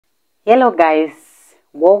Hello guys,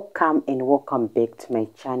 welcome and welcome back to my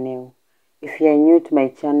channel. If you are new to my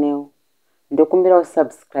channel, ndokumbira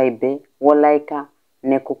subscribe, like,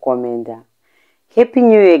 neku commenta. Happy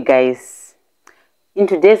New Year guys. In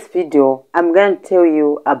today's video, I'm going to tell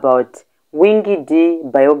you about Winky D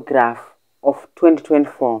biography of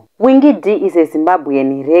 2024. Winky D is a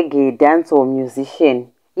Zimbabwean reggae dancehall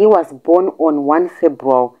musician. He was born on 1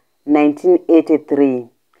 February 1983.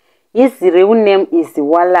 His real name is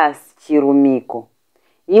Wallace Chirumiko.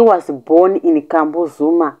 He was born in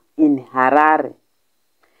Kambuzuma in Harare.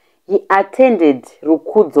 He attended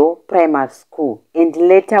Rukudzo Primary School and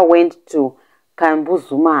later went to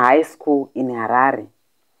Kambuzuma High School in Harare.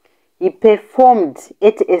 He performed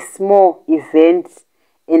at a small event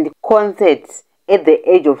and concerts at the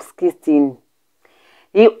age of 16.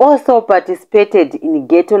 He also participated in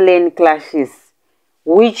Ghetto Lane Clashes,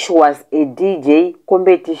 which was a DJ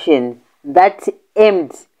competition that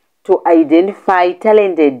aimed to identify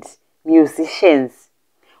talented musicians.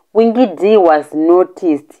 Winky D was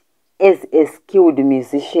noticed as a skilled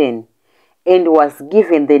musician and was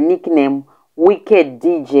given the nickname Wicked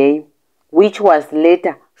DJ, which was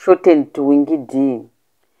later shortened to Winky D.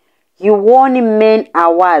 He won many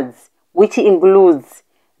awards, which includes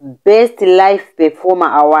Best Live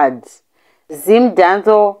Performer Award, Zim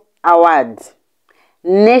Danzo Award,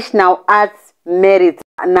 National Arts Merit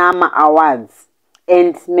Nama Awards,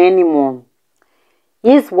 and many more.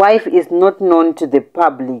 His wife is not known to the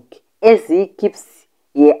public as he keeps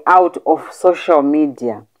her out of social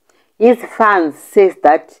media. His fans say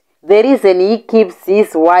that the reason he keeps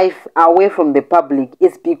his wife away from the public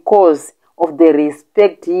is because of the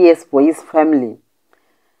respect he has for his family.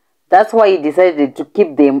 That's why he decided to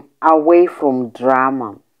keep them away from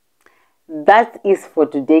drama. That is for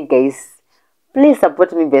today guys. Please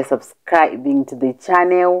support me by subscribing to the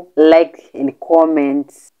channel, like and comment.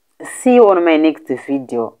 See you on my next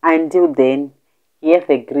video. Until then, have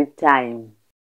a great time.